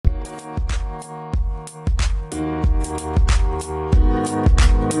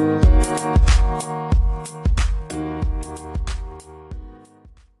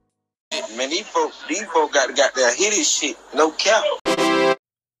folk got that hitty shit. No cap. What's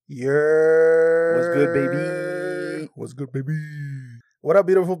good, baby? What's good, baby? What up,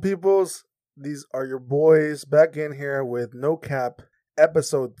 beautiful peoples? These are your boys back in here with No Cap,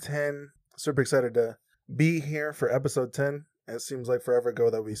 episode 10. Super excited to be here for episode 10. It seems like forever ago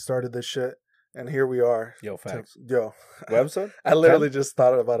that we started this shit. And here we are. Yo, facts. Yo. What episode? I literally just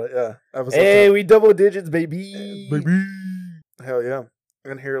thought about it. Yeah. Episode 10. We double digits, baby. Baby. Hell yeah.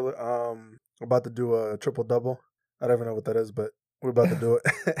 And here, about to do a triple-double. I don't even know what that is, but we're about to do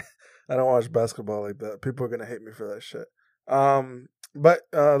it. I don't watch basketball like that. People are going to hate me for that shit. But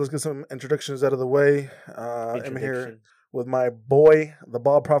let's get some introductions out of the way. I'm here with my boy, the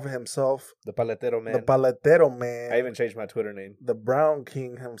ball prophet himself. The paletero man. The paletero man. I even changed my Twitter name. The Brown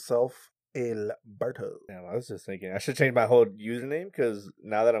King himself, Alberto. Yeah, I was just thinking I should change my whole username because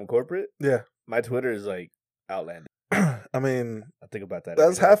now that I'm corporate, yeah, my Twitter is like outlandish. I mean, I think about that.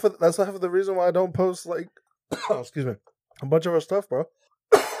 That's half of the reason why I don't post like, excuse me, a bunch of our stuff, bro.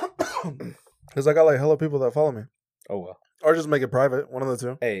 Because I got like hella people that follow me. Oh well. Or just make it private, one of the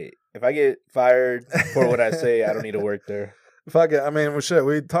two. Hey, if I get fired for what I say, I don't need to work there. Fuck it. I mean,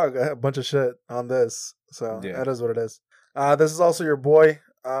 we talk a bunch of shit on this, so yeah. That is what it is. This is also your boy,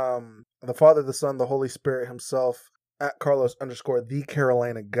 the Father, the Son, the Holy Spirit himself, at Carlos_the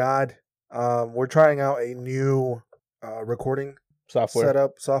Carolina God. We're trying out a new recording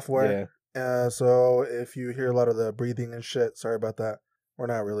software. Yeah. So if you hear a lot of the breathing and shit, sorry about that. We're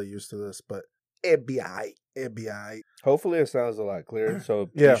not really used to this, but it'd be alright. Hopefully it sounds a lot clearer. So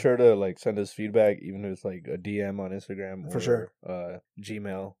be sure to like send us feedback, even if it's like a DM on Instagram or for sure.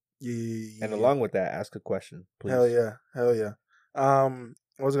 Gmail. Yeah. And along with that, ask a question, please. Hell yeah.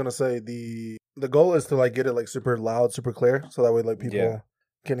 I was gonna say the goal is to like get it like super loud, super clear, so that way like people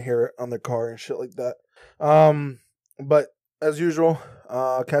can hear it on their car and shit like that. But as usual,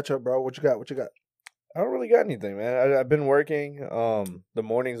 catch up, bro. What you got? I don't really got anything, man. I've been working. The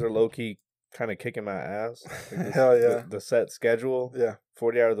mornings are low key kind of kicking my ass. Like hell yeah. The set schedule. Yeah.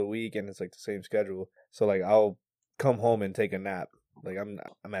 40 hours a week, and it's like the same schedule. So like I'll come home and take a nap. Like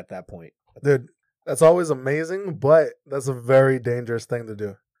I'm at that point. Dude, that's always amazing, but that's a very dangerous thing to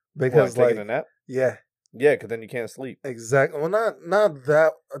do. Because taking a nap? Yeah. Yeah, because then you can't sleep. Exactly. Well, not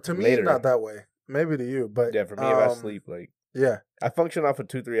that. To me, it's not that way. Maybe to you, but yeah, for me, if I sleep, like I function off of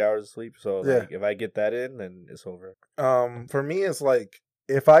 2-3 hours of sleep. So like, if I get that in, then it's over. For me, it's like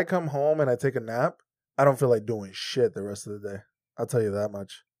if I come home and I take a nap, I don't feel like doing shit the rest of the day. I'll tell you that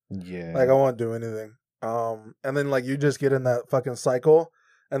much. Yeah. Like I won't do anything. And then like you just get in that fucking cycle,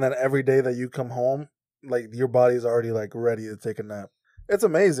 and then every day that you come home, like your body's already like ready to take a nap. It's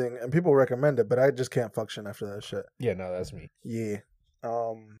amazing, and people recommend it, but I just can't function after that shit. Yeah, no, that's me. Yeah.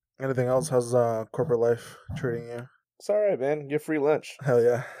 Anything else? How's corporate life treating you? It's all right, man. Get free lunch. Hell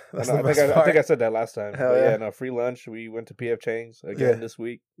yeah. I think I said that last time. Hell yeah. No, free lunch. We went to PF Chang's again this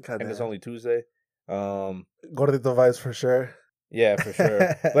week, and it's only Tuesday. Gordito vibes for sure. Yeah, for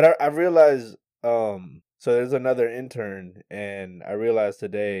sure. But I realized, so there's another intern, and I realized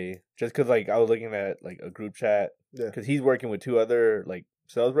today, just because like I was looking at like a group chat, because he's working with 2 other like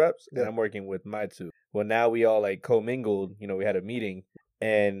sales reps, and I'm working with my 2. Well, now we all like commingled. You know, we had a meeting,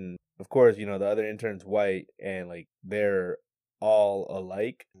 and of course, you know, the other intern's white, and like they're all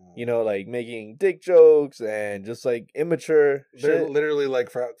alike. You know, like making dick jokes and just like immature. They're shit. Literally like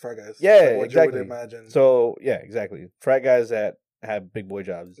frat guys. Yeah, like what exactly. You would imagine. So yeah, exactly. Frat guys that have big boy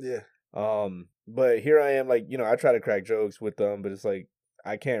jobs. Yeah. But here I am, like, you know, I try to crack jokes with them, but it's like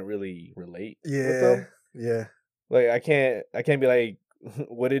I can't really relate with them. Yeah. Like I can't be like,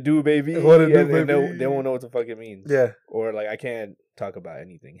 what it do, baby? What it do, baby? They won't know what the fuck it means. Yeah. Or like I can't talk about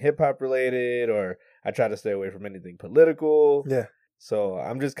anything hip hop related, or I try to stay away from anything political. Yeah. So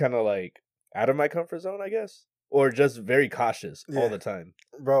I'm just kind of like out of my comfort zone, I guess, or just very cautious all the time.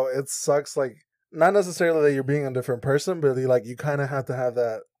 Bro, it sucks. Like not necessarily that you're being a different person, but you kind of have to have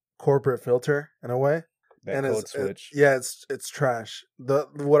that corporate filter in a way. That code switch. It's trash.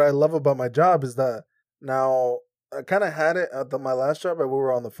 What I love about my job is that now I kind of had it at my last job, but we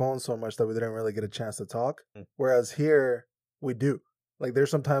were on the phone so much that we didn't really get a chance to talk. Whereas here we do. Like there's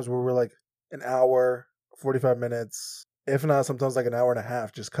some times where we're like an hour, 45 minutes, if not sometimes like an hour and a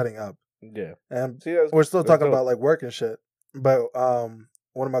half, just cutting up. Yeah, and we're still talking about like work and shit. But one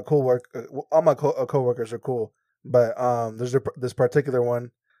of my all my coworkers are cool. But there's this particular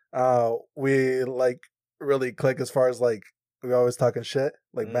one. We like really click as far as like we always talking shit,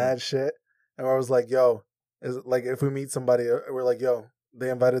 like mad shit, and I was like, yo, is it, like if we meet somebody, we're like, yo, they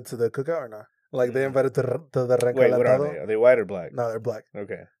invited to the cookout or not? Like they invited to the recalentado. Wait, what are they? Are they white or black? No, they're black.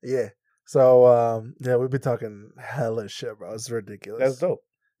 Okay. Yeah. So yeah, we'd be talking hella shit, bro. It's ridiculous. That's dope.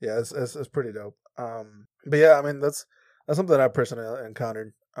 Yeah, it's pretty dope. But yeah, I mean that's something that I personally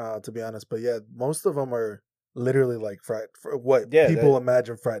encountered, to be honest. But yeah, most of them are literally like what people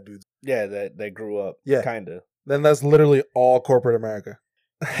imagine frat dudes. Yeah, that grew up. Yeah, kinda. Then that's literally all corporate America.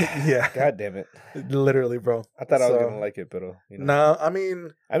 Yeah. God damn it. Literally, bro. I thought I was gonna like it, but No, I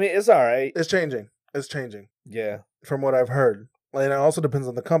mean it's all right. It's changing. Yeah. From what I've heard. And it also depends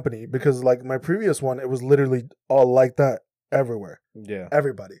on the company, because like my previous one, it was literally all like that everywhere. Yeah.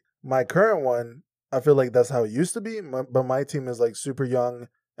 Everybody. My current one, I feel like that's how it used to be, but my team is like super young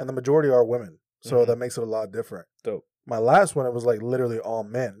and the majority are women. So that makes it a lot different. Dope. My last one, it was like literally all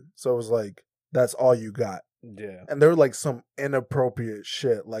men. So it was like, that's all you got. Yeah. And there were like some inappropriate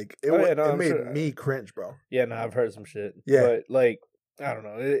shit. Like it made me cringe, bro. Yeah, no, I've heard some shit. Yeah. But like, I don't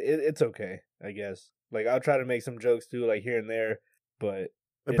know. It's okay, I guess. Like, I'll try to make some jokes too, like here and there, but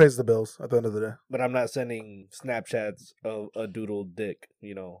it pays the bills at the end of the day. But I'm not sending Snapchats of a doodle dick,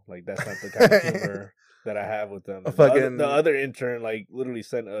 like that's not the kind of humor that I have with them. The other intern like literally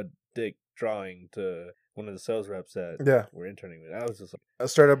sent a dick drawing to one of the sales reps that we're interning with. I was just like, I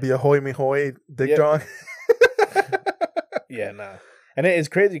started to be a hoy me hoy dick drawing. Yeah, nah. And it's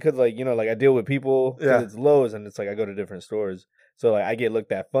crazy because like I deal with people because it's Lowe's and it's like I go to different stores, so like I get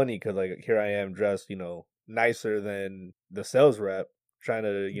looked at funny because like here I am dressed nicer than the sales rep, trying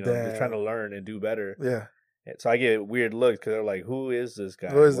to just trying to learn and do better. Yeah. So I get weird looks because they're like, "Who is this guy?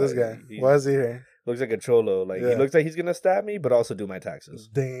 Who is this guy? Why is he here? Looks like a cholo. Like he looks like he's gonna stab me, but also do my taxes."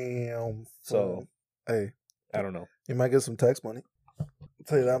 Damn. So hey, I don't know. You might get some tax money. I'll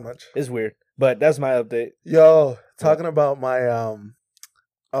tell you that much. It's weird, but that's my update. Yo, talking about my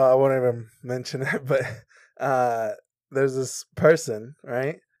I won't even mention it, but there's this person,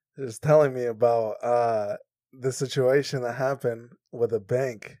 right, who's telling me about the situation that happened with a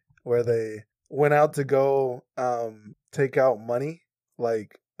bank where they went out to go take out money,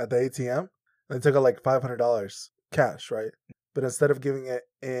 like at the ATM. They took out like $500 cash, right? But instead of giving it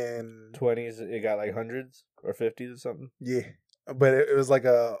in 20s, it got like hundreds or 50s or something. Yeah, but it was like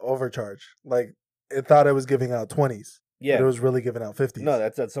a overcharge. Like it thought it was giving out 20s. Yeah, but it was really giving out 50s. No,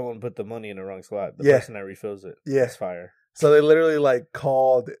 that's that someone put the money in the wrong slot. The person that refills it. Yeah, it's fire. So they literally like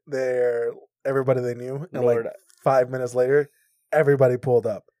called everybody they knew, and like 5 minutes later, everybody pulled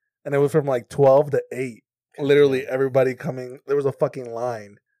up, and it was from like 12 to 8. Literally everybody coming. There was a fucking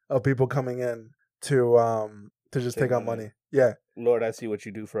line of people coming in to just take out money. Yeah. Lord, I see what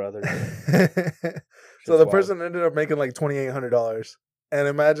you do for others. So the person ended up making like $2,800, and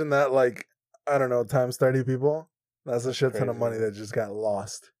imagine that, like, I don't know, times 30 people. That's a shit ton of money that just got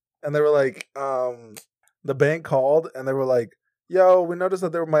lost. And they were like, the bank called and they were like, "Yo, we noticed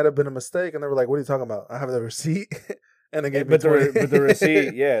that there might have been a mistake." And they were like, "What are you talking about? I have the receipt." And they gave me the receipt,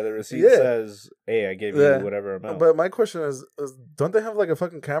 the receipt says, "Hey, I gave you whatever amount." But my question is, don't they have like a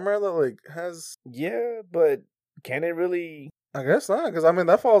fucking camera that like has? Yeah, but can it really? I guess not, because I mean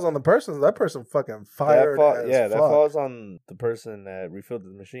that falls on the person. That person fucking fired. That falls on the person that refilled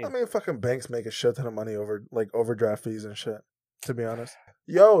the machine. I mean, fucking banks make a shit ton of money over like overdraft fees and shit. To be honest,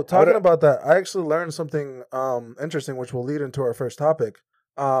 yo, talking about that, I actually learned something interesting, which will lead into our first topic.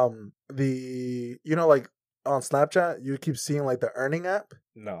 Like on Snapchat, you keep seeing like the earning app.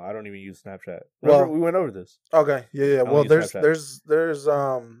 No, I don't even use Snapchat. Remember, we went over this. Okay, yeah. Well, there's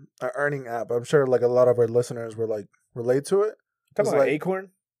an earning app. I'm sure like a lot of our listeners were like relate to it. Talking about Acorn?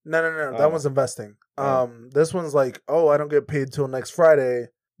 No. That one's investing. This one's like, I don't get paid till next Friday,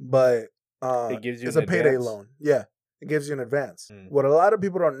 but it gives you it's a payday loan. Yeah, it gives you an advance. What a lot of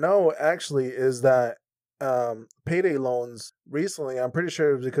people don't know actually is that payday loans recently, I'm pretty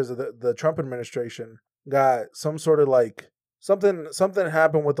sure it was because of the Trump administration, got some sort of like something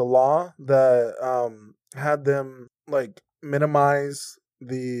happened with the law that had them like minimize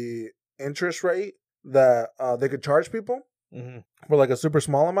the interest rate that they could charge people. For like a super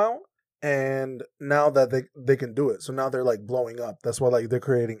small amount, and now that they can do it, so now they're like blowing up. That's why like they're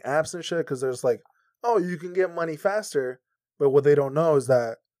creating apps and shit, because there's like, you can get money faster, but what they don't know is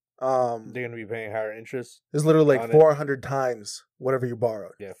that they're gonna be paying higher interest. It's literally like 400 times whatever you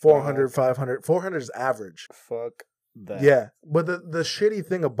borrowed. Yeah, 400, 500. 400 is average. Fuck that. Yeah, but the shitty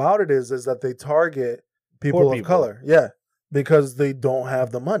thing about it is that they target people of color. Yeah, because they don't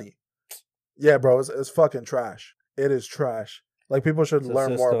have the money. Yeah, bro, it's fucking trash. It is trash. Like, people should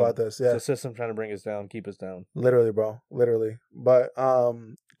learn more about this. Yeah, it's a system trying to bring us down, keep us down. Literally, bro. Literally. But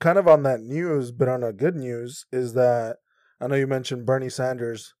kind of on that news, but on a good news, is that I know you mentioned Bernie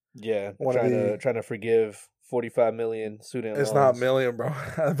Sanders. Yeah, trying to forgive 45 million student loans. It's not million, bro.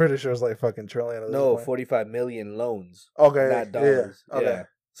 I'm pretty sure it's like fucking trillion. No, 45 million loans. Okay, not dollars. Yeah. Okay. Yeah.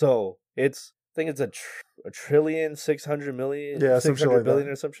 So I think it's a $1.6 trillion. Yeah, 600 billion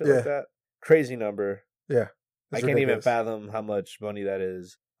or some shit like that. Crazy number. Yeah. I can't even fathom how much money that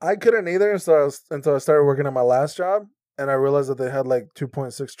is. I couldn't either until I started working at my last job, and I realized that they had like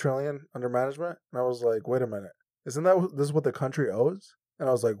 2.6 trillion under management, and I was like, wait a minute, isn't this is what the country owes? And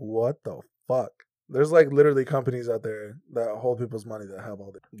I was like, what the fuck? There's like literally companies out there that hold people's money that have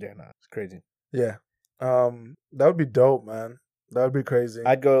all this. Yeah, nah, it's crazy. Yeah. That would be dope, man. That would be crazy.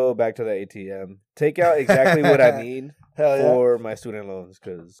 I'd go back to the ATM, take out exactly what I need for my student loans,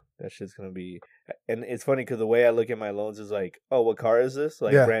 because that shit's gonna be. And it's funny because the way I look at my loans is like, oh, what car is this?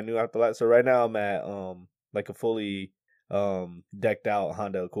 Like brand new out the lot. So right now I'm at like a fully decked out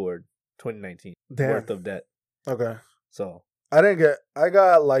Honda Accord 2019 worth of debt. Okay. So I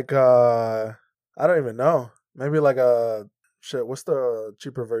got like I don't even know. Maybe like a shit. What's the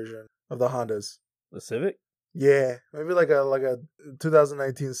cheaper version of the Hondas? The Civic? Yeah, maybe like a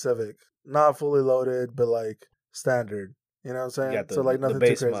 2019 Civic, not fully loaded, but like standard. You know what I'm saying? So like nothing the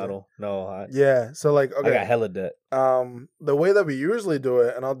base too crazy. model. No, yeah. So like okay, I got hella debt. The way that we usually do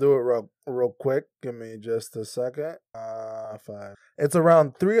it, and I'll do it real quick. Give me just a second. 5. It's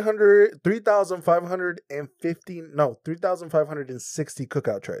around 3,560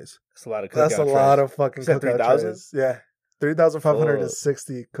 cookout trays. That's a lot of cookout trays. That's a lot of fucking cookout 3,000? trays. Yeah,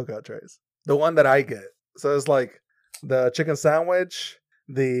 3,560 cookout trays. The one that I get. So it's like the chicken sandwich,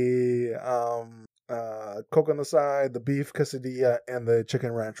 the Coke on the side, the beef quesadilla, and the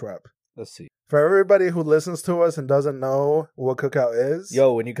chicken ranch wrap. Let's see. For everybody who listens to us and doesn't know what cookout is.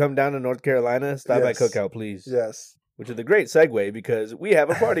 Yo, when you come down to North Carolina, stop by Cookout, please. Yes. Which is a great segue because we have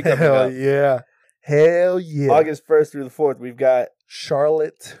a party coming Hell up. Yeah. Hell yeah. August 1st through the 4th, we've got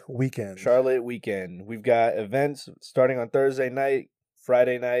Charlotte Weekend. We've got events starting on Thursday night,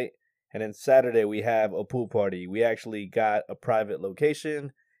 Friday night, and then Saturday we have a pool party. We actually got a private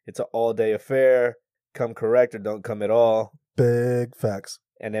location. It's an all-day affair. Come correct or don't come at all. Big facts.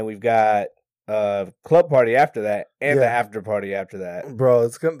 And then we've got a club party after that and the after party after that. Bro,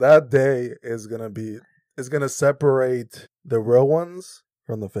 that day is gonna separate the real ones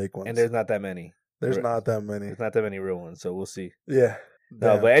from the fake ones. And there's not that many. There's not that many. There's not that many real ones, so we'll see. Yeah.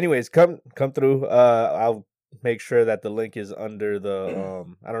 No, but anyways, come through. I'll make sure that the link is under the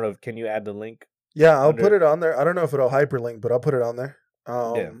I don't know, can you add the link? Yeah, I'll put it on there. I don't know if it'll hyperlink, but I'll put it on there.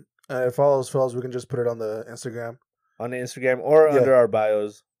 If all else fails, we can just put it on the Instagram. On the Instagram or under our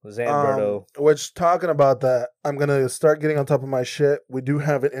bios. Zamberto. Which, talking about that, I'm going to start getting on top of my shit. We do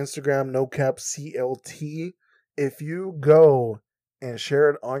have an Instagram, NoCapCLT. If you go and share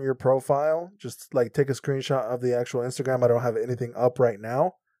it on your profile, just like take a screenshot of the actual Instagram. I don't have anything up right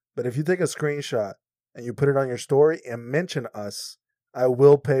now. But if you take a screenshot and you put it on your story and mention us, I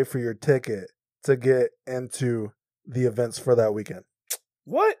will pay for your ticket to get into the events for that weekend.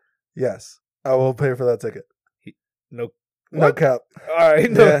 What? Yes. I will pay for that ticket. No cap. All right.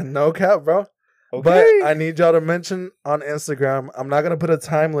 No cap, bro. Okay. But I need y'all to mention on Instagram. I'm not going to put a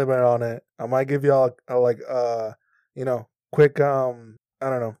time limit on it. I might give y'all a quick, I don't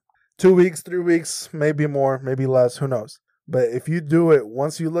know, 2 weeks, 3 weeks, maybe more, maybe less. Who knows? But if you do it,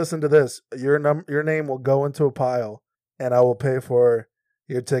 once you listen to this, your name will go into a pile and I will pay for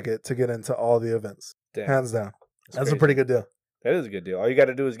your ticket to get into all the events. Damn. Hands down. That's a pretty good deal. That is a good deal. All you got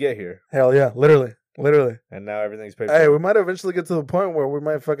to do is get here. Hell yeah. Literally. And now everything's paid for. Hey, we might eventually get to the point where we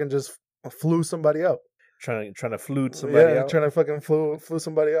might fucking just flew somebody out. Trying to flute somebody out? Yeah, trying to fucking flew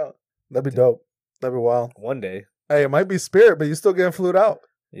somebody out. That'd be dope. That'd be wild. One day. Hey, it might be Spirit, but you still getting flued out.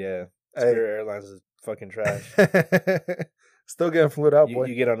 Yeah. Spirit Airlines is fucking trash. Still getting flued out, boy.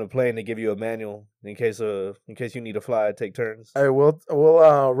 You get on a plane, they give you a manual in case you need to fly, take turns. Hey, we'll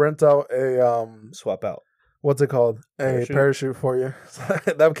rent out a swap out. What's it called? A parachute for you.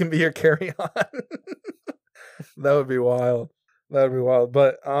 That can be your carry-on. That would be wild.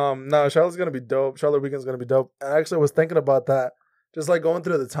 But no, Charlotte's gonna be dope. Charlotte Weekend's gonna be dope. And actually, I was thinking about that, just like going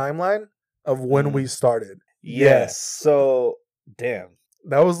through the timeline of when we started. Yes. So, damn.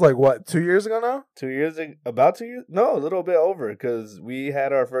 That was like what, 2 years ago now? 2 years ago? About 2 years? No, a little bit over, because we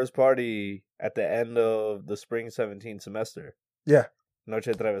had our first party at the end of the spring 17 semester. Yeah. Noche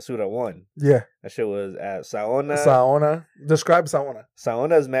Travesura 1. Yeah. That shit was at Saona. Saona. Describe Saona.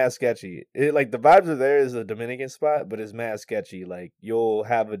 Saona is mad sketchy. The vibes are there is a Dominican spot, but it's mad sketchy. Like, you'll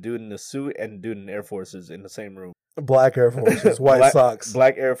have a dude in a suit and a dude in Air Forces in the same room. Black Air Forces, white socks.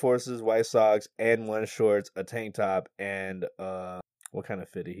 Black Air Forces, white socks, and one shorts, a tank top, and what kind of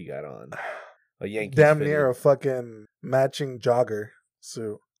fitty he got on? A Yankees damn fitty. Near a fucking matching jogger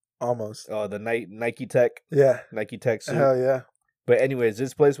suit. Almost. Oh, the Nike Tech? Yeah. Nike Tech suit. Hell yeah. But anyways,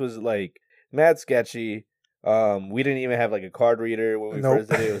 this place was like mad sketchy. We didn't even have like a card reader when we first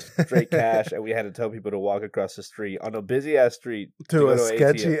did it. It was straight cash, and we had to tell people to walk across the street on a busy ass street to a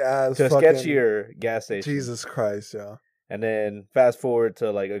sketchy ass, to a sketchier gas station. Jesus Christ, yeah. And then fast forward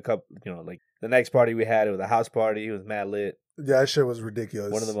to like a couple, like the next party we had, it was a house party. It was mad lit. Yeah, that shit was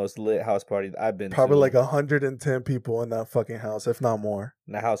ridiculous. One of the most lit house parties I've been Probably to. like 110 people in that fucking house, if not more.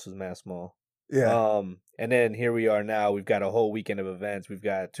 And the house was mad small. Yeah. And then here we are now. We've got a whole weekend of events. We've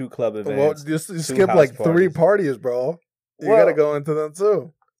got 2 club events. Well, you skipped like 3 parties, bro. You gotta go into them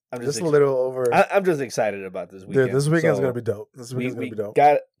too. I'm just a little over. I'm just excited about this weekend. Dude, this weekend's gonna be dope. This weekend's gonna be dope.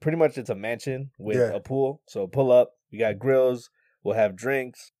 Got pretty much it's a mansion with a pool. So pull up. We got grills. We'll have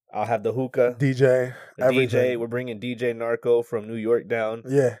drinks. I'll have the hookah. DJ. DJ. We're bringing DJ Narco from New York down.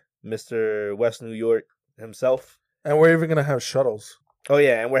 Yeah. Mr. West New York himself. And we're even gonna have shuttles. Oh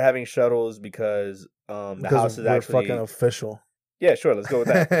yeah, and we're having shuttles because the house is actually fucking official. Yeah, sure, let's go with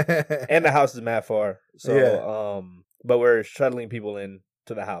that. And the house is mad far. So but we're shuttling people in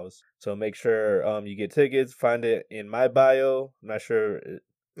to the house. So make sure you get tickets, find it in my bio. I'm not sure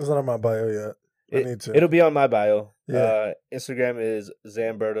it's not on my bio yet. I need to. It'll be on my bio. Yeah. Instagram is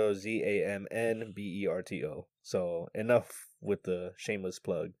Zamberto, ZAMNBERTO. So enough with the shameless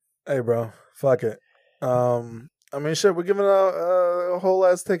plug. Hey bro, fuck it. I mean, shit, we're giving out a whole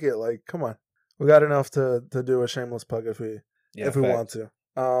ass ticket. Like, come on, we got enough to do a shameless plug if we want to.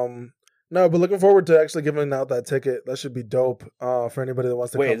 No, but looking forward to actually giving out that ticket. That should be dope. For anybody that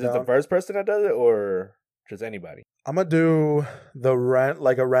wants to. Wait, is it the first person that does it or just anybody? I'm gonna do a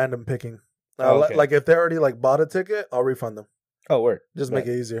random picking. Okay. Like if they already like bought a ticket, I'll refund them. Oh, word. Just make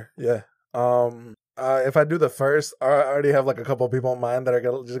it easier. Yeah. If I do the first, I already have like a couple of people in mind that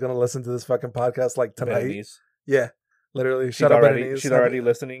are just gonna listen to this fucking podcast like tonight. Benedice. Yeah, literally. She's already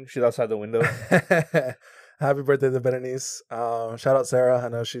listening. She's outside the window. Happy birthday to Berenice. Shout out Sarah. I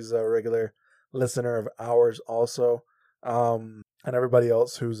know she's a regular listener of ours also. And everybody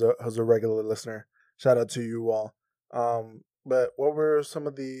else who's a regular listener. Shout out to you all. But what were some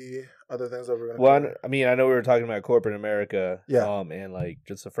of the other things that we're going to cover? I mean, I know we were talking about corporate America. Yeah. And like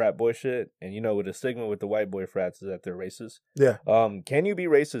just the frat boy shit. And you know, with the stigma with the white boy frats is that they're racist. Yeah. Can you be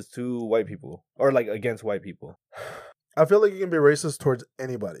racist to white people? Or like against white people? I feel like you can be racist towards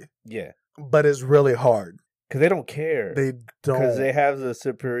anybody. Yeah. But it's really hard. Because they don't care. They don't. Because they have the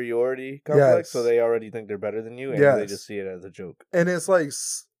superiority complex, so they already think they're better than you, and they just see it as a joke. And it's like,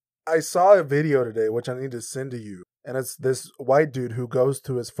 I saw a video today, which I need to send to you. And it's this white dude who goes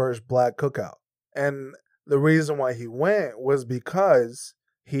to his first black cookout. And the reason why he went was because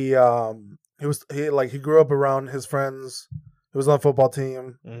he grew up around his friends. He was on the football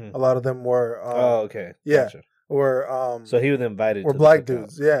team. Mm-hmm. A lot of them were okay. Yeah. Gotcha. Were so he was invited were to black the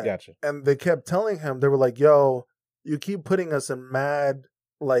dudes, yeah. Gotcha. And they kept telling him, they were like, yo, you keep putting us in mad,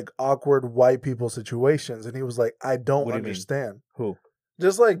 like awkward white people situations. And he was like, I don't understand. Who?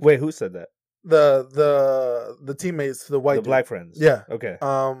 Just like wait, who said that? The teammates, the white black friends. Yeah. Okay.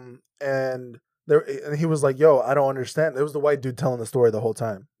 And he was like, "Yo, I don't understand." It was the white dude telling the story the whole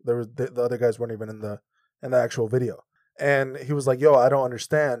time. There was the other guys weren't even in the actual video. And he was like, "Yo, I don't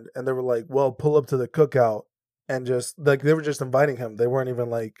understand." And they were like, "Well, pull up to the cookout and just like they were just inviting him. They weren't even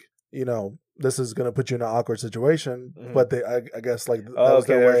like, you know, this is gonna put you in an awkward situation." Mm-hmm. But I guess like that was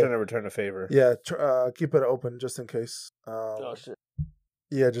okay, they're trying to return a favor. Yeah, keep it open just in case. Oh shit.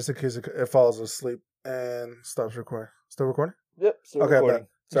 Yeah, just in case it falls asleep and stops recording. Still recording? Yep, still recording.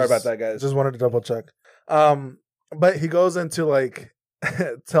 Sorry about that, guys. Just wanted to double check. But he goes into like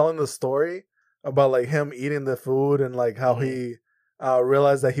telling the story about like him eating the food and like how he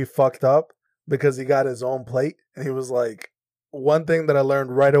realized that he fucked up because he got his own plate. And he was like, one thing that I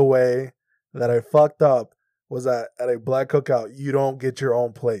learned right away that I fucked up was that at a black cookout, you don't get your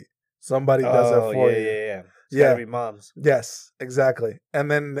own plate. Somebody does it for you. Yeah. It's gotta be moms. Yes, exactly.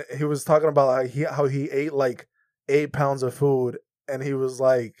 And then he was talking about how he ate like 8 pounds of food, and he was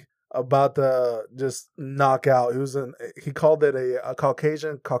like about to just knock out. He called it a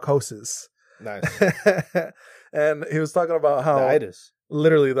Caucasian caucosis. Nice. And he was talking about how the itis.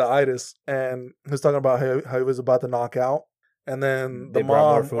 Literally the itis, and he was talking about how he was about to knock out, and then the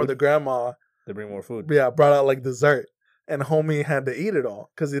mom or the grandma they bring more food. Yeah, brought out like dessert, and homie had to eat it all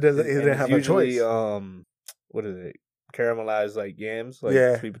because he didn't have a choice. What is it? Caramelized like yams,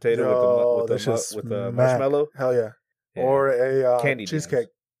 like sweet potato with the marshmallow. Hell yeah. Or a candy cheesecake.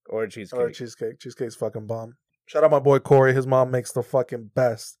 Jams. Or a cheesecake. Cheesecake's fucking bomb. Shout out my boy Corey. His mom makes the fucking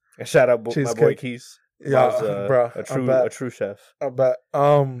best. And shout out my boy Keith. Yeah, bro, a true chef. I bet.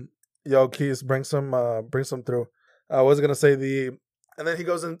 Yo, Keith, bring some through. I was gonna say and then he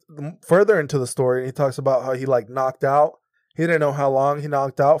goes in further into the story and he talks about how he like knocked out. He didn't know how long he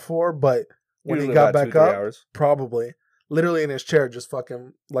knocked out for, but When Usually he got about back 2-3 up, hours. probably literally in his chair, just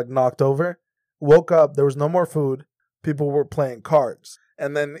fucking like knocked over. Woke up. There was no more food. People were playing cards.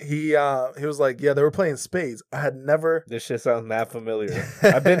 And then he was like, yeah, they were playing spades. I had never. This shit sounds mad familiar.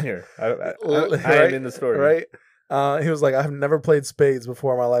 I've been here. I am in the story. Right? He was like, I've never played spades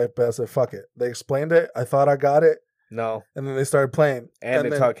before in my life, but I said, fuck it. They explained it. I thought I got it. No. And then they started playing.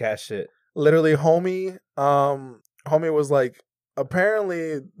 And they talk cash shit. Literally, homie was like,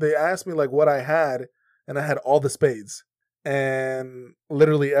 apparently they asked me like what I had, and I had all the spades and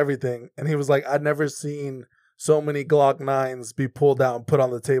literally everything. And he was like, I'd never seen so many Glock 9s be pulled out and put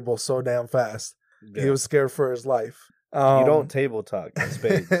on the table so damn fast. Yeah. He was scared for his life. You don't table talk in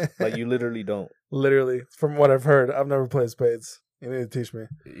spades. Like, you literally don't. Literally. From what I've heard, I've never played spades. You need to teach me.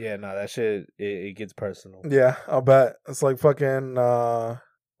 Yeah, no, that shit, it gets personal. Yeah, I'll bet. It's like fucking, what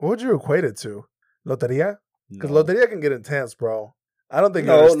would you equate it to? Loteria? Because Loteria can get intense, bro. I don't think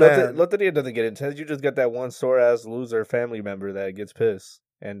you understand. Loteria doesn't get intense. You just get that one sore-ass loser family member that gets pissed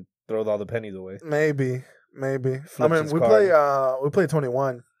and throws all the pennies away. Maybe. I mean, we play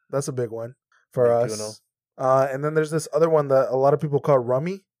 21. That's a big one for us. And then there's this other one that a lot of people call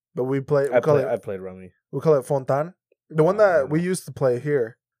Rummy, but I played Rummy. We call it Fontan. The one that we used to play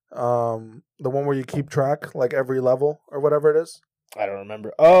here, the one where you keep track, like every level or whatever it is. I don't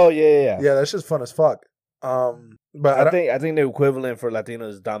remember. Oh yeah. Yeah, that's just fun as fuck. But I think the equivalent for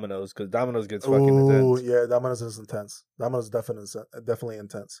Latinos is Domino's, because Domino's gets fucking intense. Yeah, Domino's is intense. Domino's definitely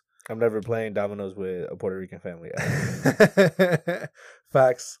intense. I'm never playing Domino's with a Puerto Rican family.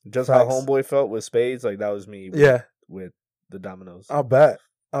 Facts. How Homeboy felt with spades, like that was me. With the Domino's. I'll bet.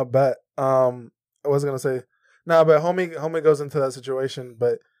 I was gonna say, but homie goes into that situation,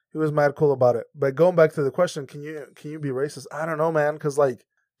 but he was mad cool about it. But going back to the question, can you be racist? I don't know, man, because like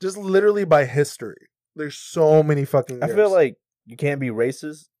just literally by history, there's so many fucking years. I feel like you can't be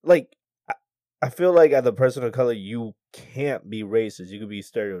racist. Like I feel like as a person of color, you can't be racist. You could be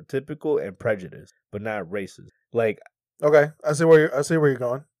stereotypical and prejudiced, but not racist. Like, okay, I see where you're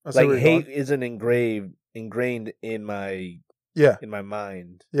going. Hate isn't ingrained in my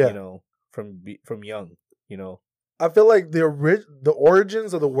mind. Yeah, you know, from young. You know, I feel like the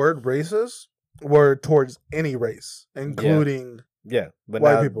origins of the word racist were towards any race, including but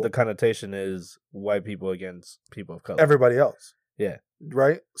white people. The connotation is white people against people of color. Everybody else. Yeah.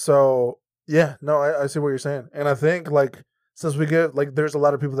 Right. So. Yeah, no, I see what you're saying. And I think, like, since we give, like, there's a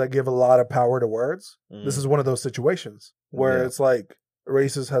lot of people that give a lot of power to words. This is one of those situations where it's like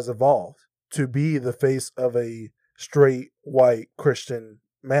racist has evolved to be the face of a straight, white, Christian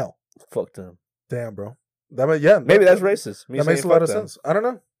male. Fuck them. Damn, bro. Maybe that's racist. That makes a lot of sense. I don't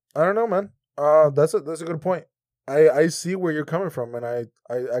know, man. That's a good point. I see where you're coming from, and I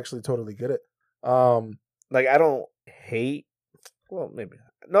actually totally get it. Like, I don't hate, well, maybe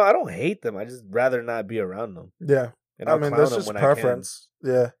no, I don't hate them. I just rather not be around them. Yeah. And I mean, that's just preference.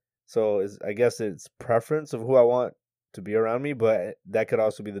 Yeah. So I guess it's preference of who I want to be around me, but that could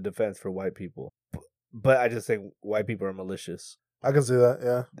also be the defense for white people. But I just think white people are malicious. I can see that,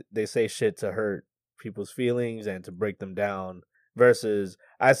 yeah. They say shit to hurt people's feelings and to break them down, versus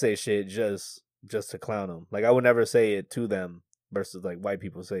I say shit just to clown them. Like, I would never say it to them, versus like white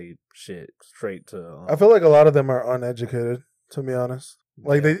people say shit straight to... I feel like a lot of them are uneducated, to be honest.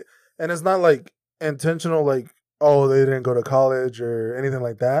 Like and it's not like intentional, like, oh, they didn't go to college or anything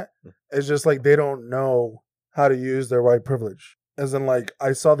like that. It's just like they don't know how to use their white privilege. As in, like,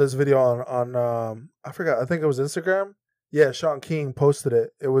 I saw this video on I forgot, I think it was Instagram. Yeah, Sean King posted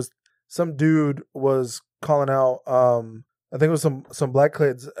it. It was some dude was calling out I think it was some black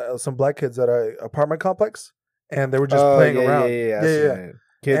kids at a apartment complex, and they were just playing around. Yeah.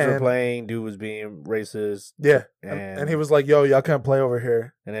 Kids were playing, dude was being racist. Yeah. And he was like, yo, y'all can't play over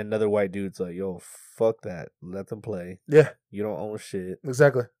here. And then another white dude's like, yo, fuck that. Let them play. Yeah. You don't own shit.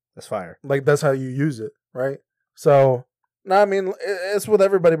 Exactly. That's fire. Like, that's how you use it, right? So, I mean, it's with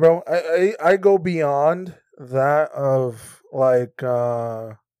everybody, bro. I go beyond that of, like,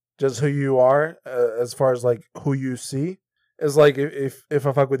 just who you are as far as, like, who you see. It's like, if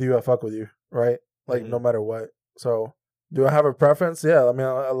I fuck with you, I fuck with you, right? Like, no matter what. So... do I have a preference? Yeah, I mean,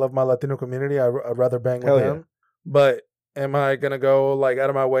 I love my Latino community. I'd rather bang with them. But am I going to go, like, out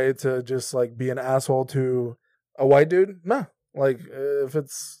of my way to just, like, be an asshole to a white dude? No. Like,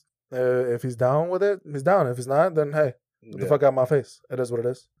 if he's down with it, he's down. If he's not, then, hey, get the fuck out of my face. It is what it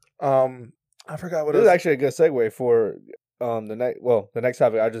is. I forgot what it is. This is actually a good segue for the next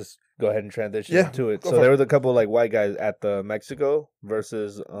topic. I'll just go ahead and transition to it. So there was a couple, like, white guys at the Mexico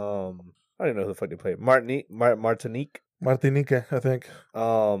versus, I don't even know who the fuck they played. Martinique, I think.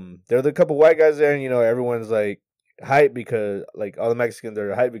 There were a couple white guys there, and, you know, everyone's like, hype because like all the Mexicans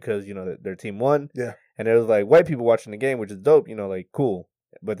are hype because their team won. Yeah. And there was like white people watching the game, which is dope. Like cool,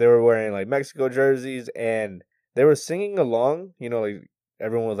 but they were wearing like Mexico jerseys and they were singing along. Like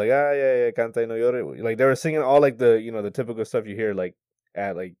everyone was like, ah, yeah, canta y no llore. Like they were singing all like the the typical stuff you hear like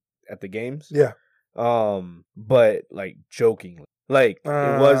at the games. Yeah. But like jokingly. Like it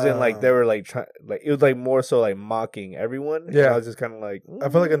wasn't like they were like trying, like it was like more so like mocking everyone. Yeah, and I was just kind of like, I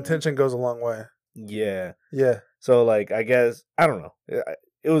feel like intention goes a long way. Yeah, yeah. So like, I guess I don't know.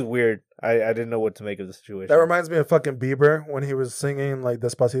 It was weird. I didn't know what to make of the situation. That reminds me of fucking Bieber when he was singing like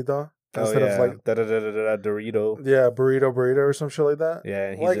Despacito instead of like Dorito. Yeah, burrito or some shit like that.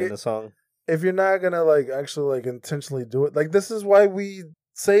 Yeah, and he's like in the song. If you're not gonna like actually like intentionally do it, like this is why we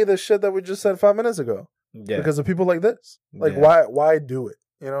say the shit that we just said 5 minutes ago. Yeah. Because of people like this. Like, why do it?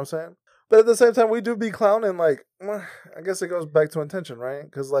 You know what I'm saying? But at the same time, we do be clowning, like, I guess it goes back to intention, right?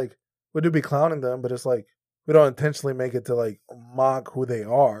 Because, like, we do be clowning them, but it's like, we don't intentionally make it to, like, mock who they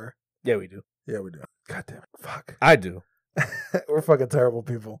are. Yeah, we do. Yeah, we do. God damn it. Fuck. I do. We're fucking terrible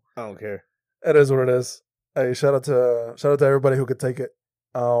people. I don't care. It is what it is. Hey, shout out to everybody who could take it.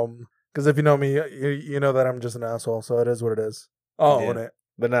 Because if you know me, you know that I'm just an asshole, so it is what it is. I'll own it.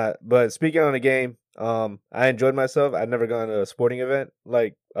 But speaking on the game, I enjoyed myself. I'd never gone to a sporting event,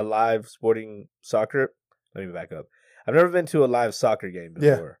 like a live sporting soccer. Let me back up. I've never been to a live soccer game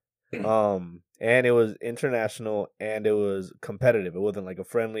before. Yeah. And it was international and it was competitive. It wasn't like a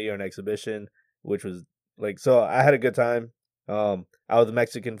friendly or an exhibition, which was like, so I had a good time. I was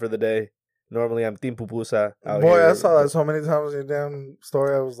Mexican for the day. Normally I'm Team Pupusa. Boy, I saw that so many times in your damn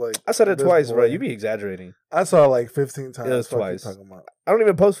story. I was like, I said it twice, bro. You be exaggerating. I saw it like 15 times. It was twice. I don't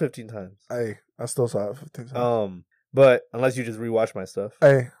even post 15 times. Hey, I still saw it 15 times. But unless you just rewatch my stuff.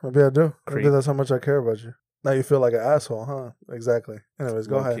 Hey, maybe I do. Maybe that's how much I care about you. Now you feel like an asshole, huh? Exactly. Anyways,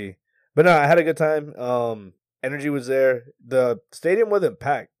 go ahead. Key. But no, I had a good time. Energy was there. The stadium wasn't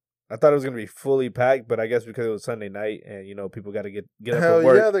packed. I thought it was going to be fully packed, but I guess because it was Sunday night and, people got to get up to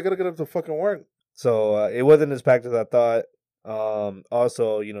work. Yeah, they got to get up to fucking work. So it wasn't as packed as I thought.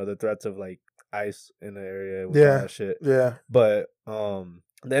 Also, the threats of, like, ice in the area. All that shit. Yeah. But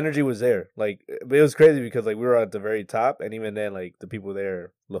the energy was there. Like, it was crazy because, like, we were at the very top, and even then, like, the people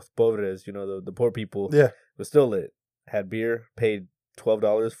there, los pobres, the poor people, was still lit. Had beer, paid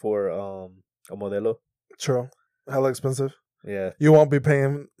 $12 for a modelo. True. Hella expensive. Yeah. You won't be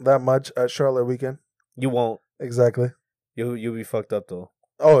paying that much at Charlotte weekend. You won't. Exactly. You'll be fucked up though.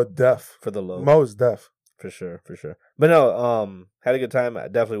 Oh, deaf. For the low. Most deaf. For sure. But no, had a good time. I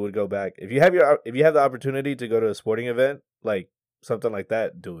definitely would go back. If you have the opportunity to go to a sporting event, like something like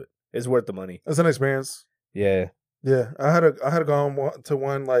that, do it. It's worth the money. It's an experience. Yeah. Yeah. I had gone to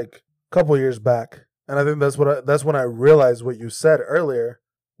one like a couple years back. And I think that's when I realized what you said earlier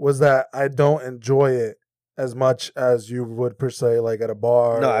was that I don't enjoy it as much as you would per se, like at a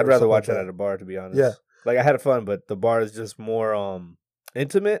bar. No, I'd rather watch it at a bar, to be honest. Yeah. Like I had fun, but the bar is just more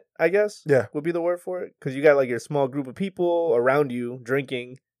intimate, I guess. Yeah. Would be the word for it. Because you got like your small group of people around you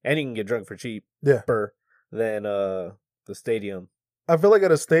drinking, and you can get drunk for cheap. Yeah. Than the stadium. I feel like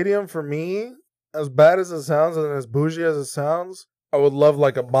at a stadium, for me, as bad as it sounds and as bougie as it sounds, I would love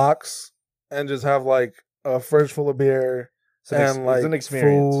like a box and just have like a fridge full of beer and like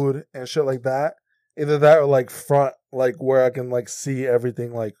food and shit like that. Either that or like front, like where I can like see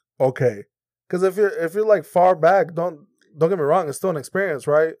everything. Like okay, because if you're like far back, don't get me wrong, it's still an experience,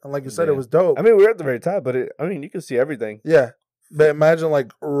 right? And like you said, it was dope. I mean, we were at the very top, but you can see everything. Yeah, but imagine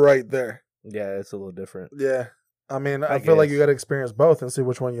like right there. Yeah, it's a little different. Yeah, I mean, I feel like you got to experience both and see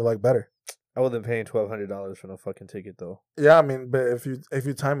which one you like better. I wasn't paying $1,200 for no fucking ticket though. Yeah, I mean, but if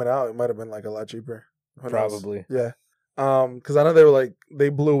you time it out, it might have been like a lot cheaper. Probably. Yeah. Because I know they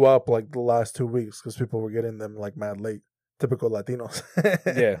blew up like the last 2 weeks because people were getting them like mad late. Typical Latinos.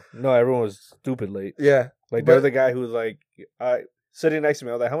 Yeah. No, everyone was stupid late. Yeah. Like there was a guy who was like, sitting next to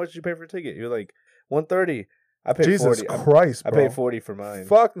me. I was like, "How much did you pay for a ticket?" He was like, $130. I paid Jesus $40. Christ, bro. I paid $40 for mine.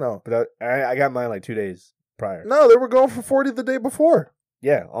 Fuck no. But I got mine like 2 days prior. No, they were going for $40 the day before.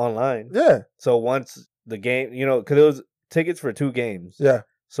 Yeah, online. Yeah. So once the game, because it was tickets for 2 games. Yeah.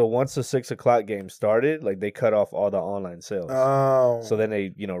 So once the 6:00 game started, like they cut off all the online sales. Oh. So then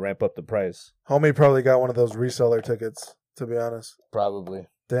they, ramp up the price. Homie probably got one of those reseller tickets, to be honest. Probably.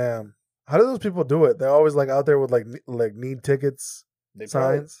 Damn. How do those people do it? They're always like out there with like need tickets,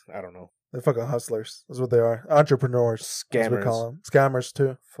 signs. I don't know. They're fucking hustlers. That's what they are. Entrepreneurs. Scammers. As we call them. Scammers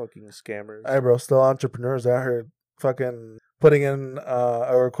too. Fucking scammers. Hey bro, still entrepreneurs out here fucking putting in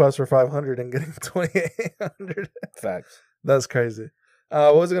a request for $500 and getting $2,800. Facts. That's crazy.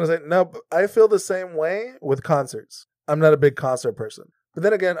 What was I going to say? No, I feel the same way with concerts. I'm not a big concert person. But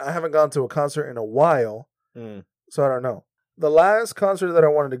then again, I haven't gone to a concert in a while. so I don't know. The last concert that I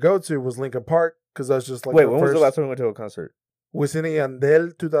wanted to go to was Linkin Park because that's just like wait. When was the last time we went to a concert? Wisin y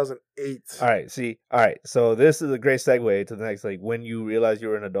Yandel 2008. All right. So this is a great segue to the next. Like when you realize you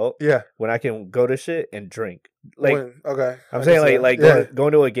were an adult. Yeah. When I can go to shit and drink. Like okay. I'm saying like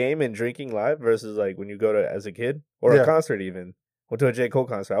going to a game and drinking live versus like when you go to as a kid or a concert even. Went to a J. Cole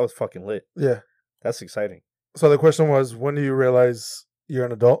concert. I was fucking lit. Yeah. That's exciting. So the question was, when do you realize you're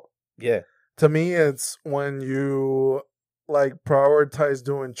an adult? Yeah. To me, it's when you like prioritize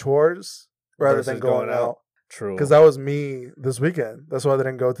doing chores rather versus than going out. True. Because that was me this weekend. That's why I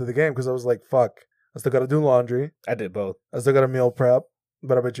didn't go to the game because I was like, fuck, I still got to do laundry. I did both. I still got to meal prep.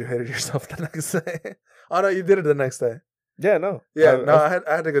 But I bet you hated yourself the next day. Oh, no, you did it the next day. Yeah, no. Yeah, I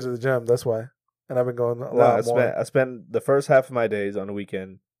had to go to the gym. That's why. And I've been going a lot more. I spent the first half of my days on the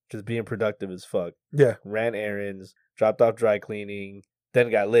weekend just being productive as fuck. Yeah. Ran errands, dropped off dry cleaning,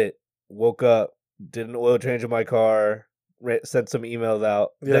 then got lit, woke up, did an oil change in my car, sent some emails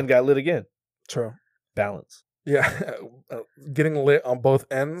out, then got lit again. True. Balance. Yeah. Getting lit on both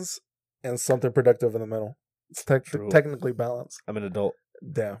ends and something productive in the middle. It's technically balanced. I'm an adult.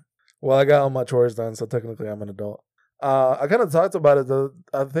 Damn. Well, I got all my chores done, so technically I'm an adult. I kind of talked about it.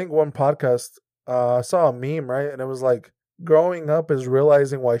 I think one podcast, I saw a meme, right? And it was like, growing up is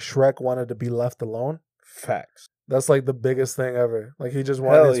realizing why Shrek wanted to be left alone. Facts. That's like the biggest thing ever. Like he just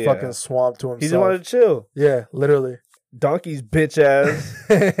wanted his fucking swamp to himself. He just wanted to chill. Yeah, literally. Donkey's bitch ass.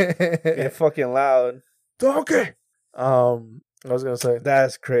 Being fucking loud. Donkey! I was going to say.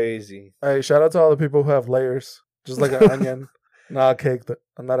 That's crazy. Hey, shout out to all the people who have layers. Just like an onion. Not a cake.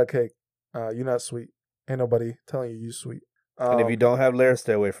 I'm not a cake. You're not sweet. Ain't nobody telling you sweet. And if you don't have layers,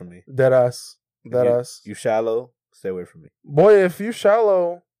 stay away from me. Dead ass. You shallow, stay away from me. Boy, if you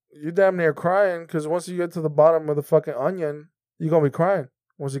shallow, you damn near crying because once you get to the bottom of the fucking onion, you're going to be crying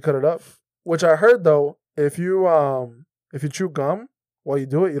once you cut it up. Which I heard, though, if you chew gum while you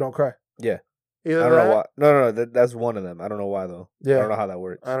do it, you don't cry. Yeah. Either I don't know why. No, that's one of them. I don't know why, though. Yeah. I don't know how that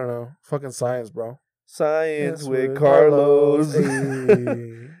works. I don't know. Fucking science, bro. Science with Carlos.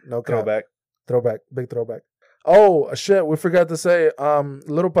 Hey. No cap. Throwback. Big throwback. Oh, shit. We forgot to say,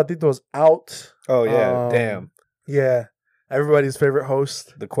 Little Patito's out. Oh, yeah. Damn. Yeah. Everybody's favorite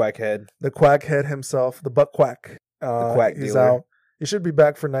host. The quackhead. The quackhead himself. The butt quack. The quack He's dealer. out. He should be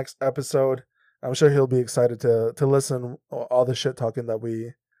back for next episode. I'm sure he'll be excited to listen all the shit talking that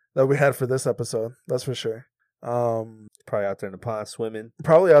we had for this episode. That's for sure. Probably out there in the pond swimming.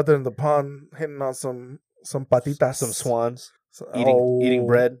 Probably out there in the pond hitting on some patitas. Some swans. Eating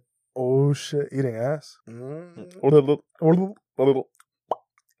bread. Oh, shit. Eating ass.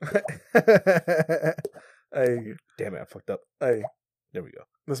 Hey. Damn it, I fucked up. Hey. There we go.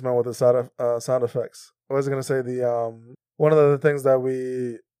 This man with the sound effects. I was going to say one of the things that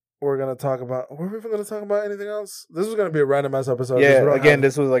we were going to talk about. Were we even going to talk about anything else? This was going to be a random ass episode. Yeah, again,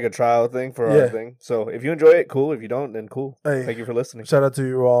 this was like a trial thing for our thing. So if you enjoy it, cool. If you don't, then cool. Hey. Thank you for listening. Shout out to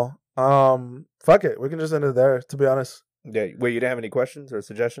you all. Fuck it. We can just end it there, to be honest. Yeah. Wait, you didn't have any questions or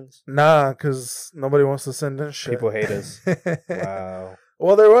suggestions? Nah, because nobody wants to send in shit. People hate us. Wow.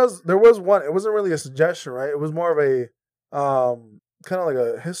 Well, there was one. It wasn't really a suggestion, right? It was more of a kind of like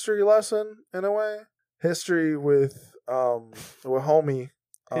a history lesson in a way. History with homie.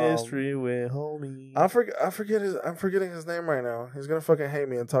 History with homie. I'm forgetting his name right now. He's gonna fucking hate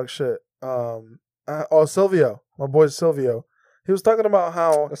me and talk shit. Silvio, my boy Silvio. He was talking about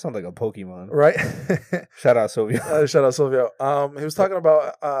how that sounds like a Pokemon, right? Shout out Silvio. Shout out Silvio. He was talking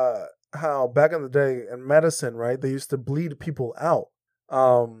about how back in the day in medicine, right? They used to bleed people out.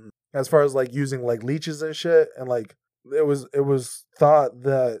 As far as like using like leeches and shit, and like it was thought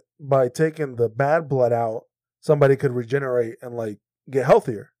that by taking the bad blood out, somebody could regenerate and like get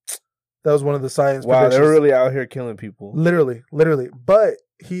healthier. That was one of the science. Wow, they're really out here killing people. Literally. But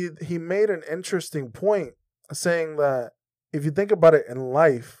he made an interesting point, saying that if you think about it in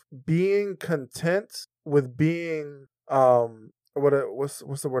life, being content with being what's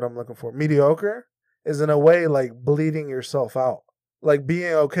the word I'm looking for? Mediocre is in a way like bleeding yourself out. Like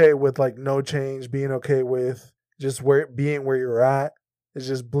being okay with like no change, being okay with just being where you're at is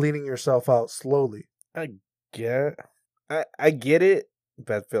just bleeding yourself out slowly. I get it,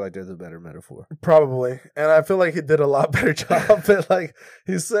 but I feel like there's a better metaphor. Probably. And I feel like he did a lot better job. But like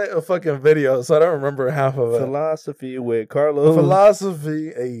he sent a fucking video, so I don't remember half of it. Philosophy with Carlos.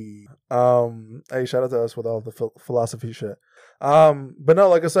 Philosophy. Hey, shout out to us with all the philosophy shit. But no,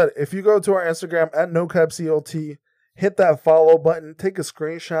 like I said, if you go to our Instagram at NoCapCLT, hit that follow button, take a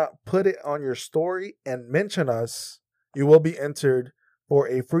screenshot, put it on your story, and mention us. You will be entered for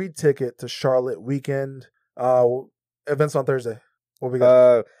a free ticket to Charlotte weekend. Events on Thursday. What we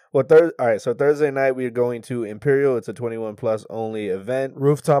got? Well, all right. So Thursday night we are going to Imperial. It's a 21 plus only event.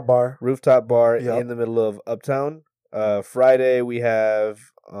 Rooftop bar In the middle of Uptown. Friday we have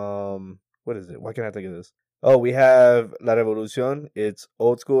what is it? Why can't I think of this? Oh, we have La Revolucion. It's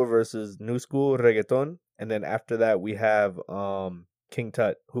old school versus new school reggaeton, and then after that we have King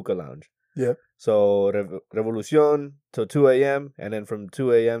Tut Hookah Lounge. Yeah. So Revolucion till 2 a.m. and then from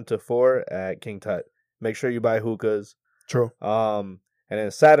 2 a.m. to 4 at King Tut. Make sure you buy hookahs. True. And then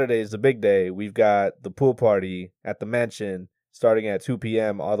Saturday is the big day. We've got the pool party at the mansion starting at 2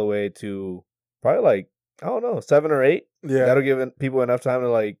 p.m. all the way to probably like, I don't know, 7 or 8. Yeah. That'll give people enough time to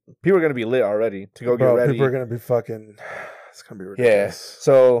like, people are going to be lit already to go get ready. People are going to be fucking, it's going to be ridiculous. Yeah.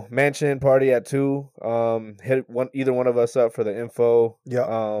 So mansion party at 2. Hit either one of us up for the info.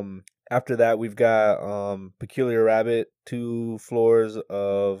 Yeah. After that, we've got Peculiar Rabbit, 2 floors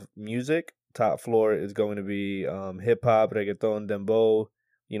of music. Top floor is going to be hip hop, reggaeton, dembow,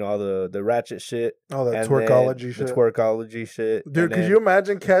 all the ratchet shit. Oh, that twerkology shit. The twerkology shit. Dude, could you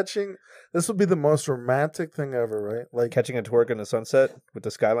imagine catching? This would be the most romantic thing ever, right? Like catching a twerk in the sunset with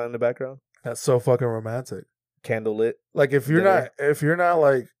the skyline in the background. That's so fucking romantic. Candle lit. Like if you're not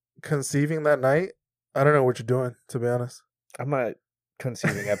like conceiving that night, I don't know what you're doing, to be honest. I'm not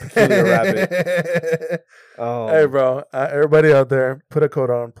conceiving a Peculiar Rabbit. Hey, bro, everybody out there, put a coat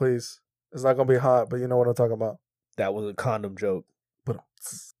on, please. It's not gonna be hot, but you know what I'm talking about. That was a condom joke.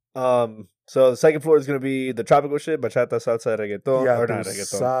 So the second floor is gonna be the tropical shit, bachata, salsa, reggaeton, or not reggaeton.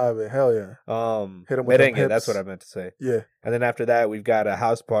 Sabe. Hell yeah. Hit 'em with merengue. That's what I meant to say. Yeah. And then after that, we've got a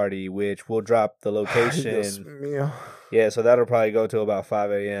house party, which we'll drop the location. Yeah, so that'll probably go till about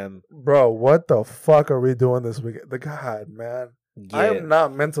 5 a.m. Bro, what the fuck are we doing this weekend? God, man, yeah. I am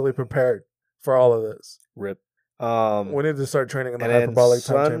not mentally prepared for all of this. Rip. We need to start training in the hyperbolic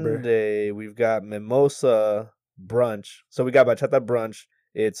time chamber. Sunday, we've got mimosa brunch. So we got bachata brunch.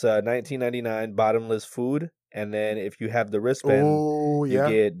 It's $19.99 bottomless food, and then if you have the wristband, you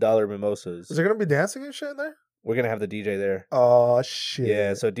get $1 mimosas. Is there gonna be dancing and shit in there? We're gonna have the DJ there. Oh shit!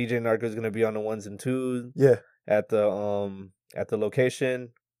 Yeah, so DJ Narco is gonna be on the 1s and 2s. Yeah, at the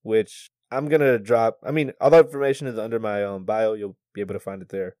location, which I'm gonna drop. I mean, all the information is under my bio. You'll be able to find it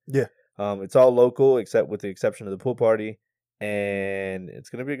there. Yeah. It's all local, except with the exception of the pool party, and it's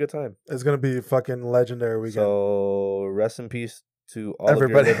gonna be a good time. It's gonna be fucking legendary weekend. So rest in peace to all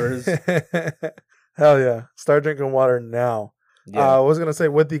everybody. Of your livers. Hell yeah! Start drinking water now. Yeah. I was gonna say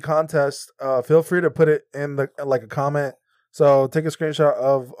with the contest, feel free to put it in a comment. So take a screenshot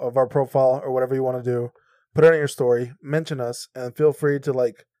of our profile or whatever you want to do. Put it on your story. Mention us, and feel free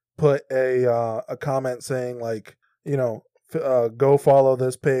to put a comment saying go follow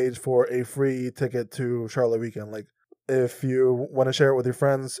this page for a free ticket to Charlotte Weekend. Like, if you want to share it with your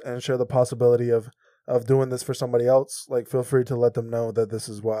friends and share the possibility of doing this for somebody else, feel free to let them know that this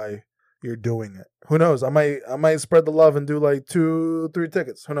is why you're doing it. Who knows? I might spread the love and do 2-3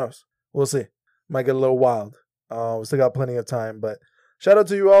 tickets. Who knows? We'll see. Might get a little wild. We still got plenty of time, but shout out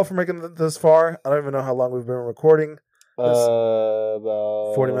to you all for making it this far. I don't even know how long we've been recording.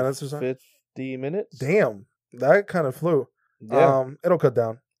 About 40 minutes or so. 50 minutes. Damn, that kind of flew. Yeah. It'll cut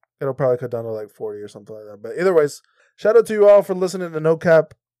down. It'll probably cut down to 40 or something like that. But either ways, shout out to you all for listening to No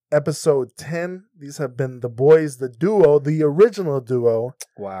Cap episode 10. These have been the boys, the duo, the original duo.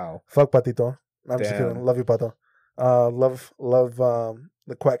 Wow. Fuck Patito. I'm just kidding. Love you, Pato. Love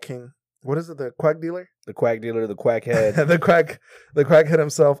the Quack King. What is it? The Quack Dealer? The Quack Dealer, the Quackhead. the Quackhead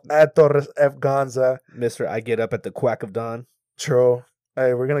himself at Torres F. Gonza. Mr. I get up at the Quack of Dawn. True.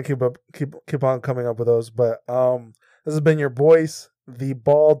 Hey, we're gonna keep on coming up with those. But this has been your voice, the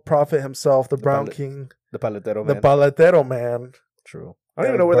bald prophet himself, the Brown King. The Paletero Man. The Paletero Man. True. I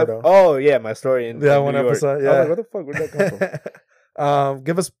don't even know where that... Oh, yeah, my story in one New York. episode, yeah. I was like, what the fuck? Where'd that come from?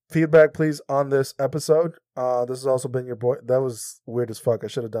 Give us feedback, please, on this episode. This has also been your boy. That was weird as fuck. I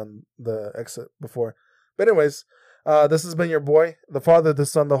should have done the exit before. But anyways, this has been your boy, the Father, the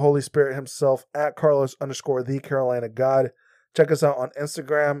Son, the Holy Spirit himself, at Carlos_the Carolina God. Check us out on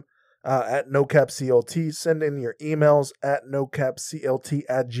Instagram at NoCapCLT. Send in your emails at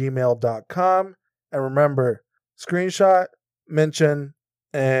nocapclt@gmail.com. And remember, screenshot, mention,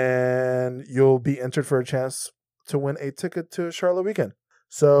 and you'll be entered for a chance to win a ticket to Charlotte Weekend.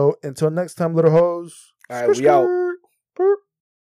 So until next time, little hoes. All right, we out.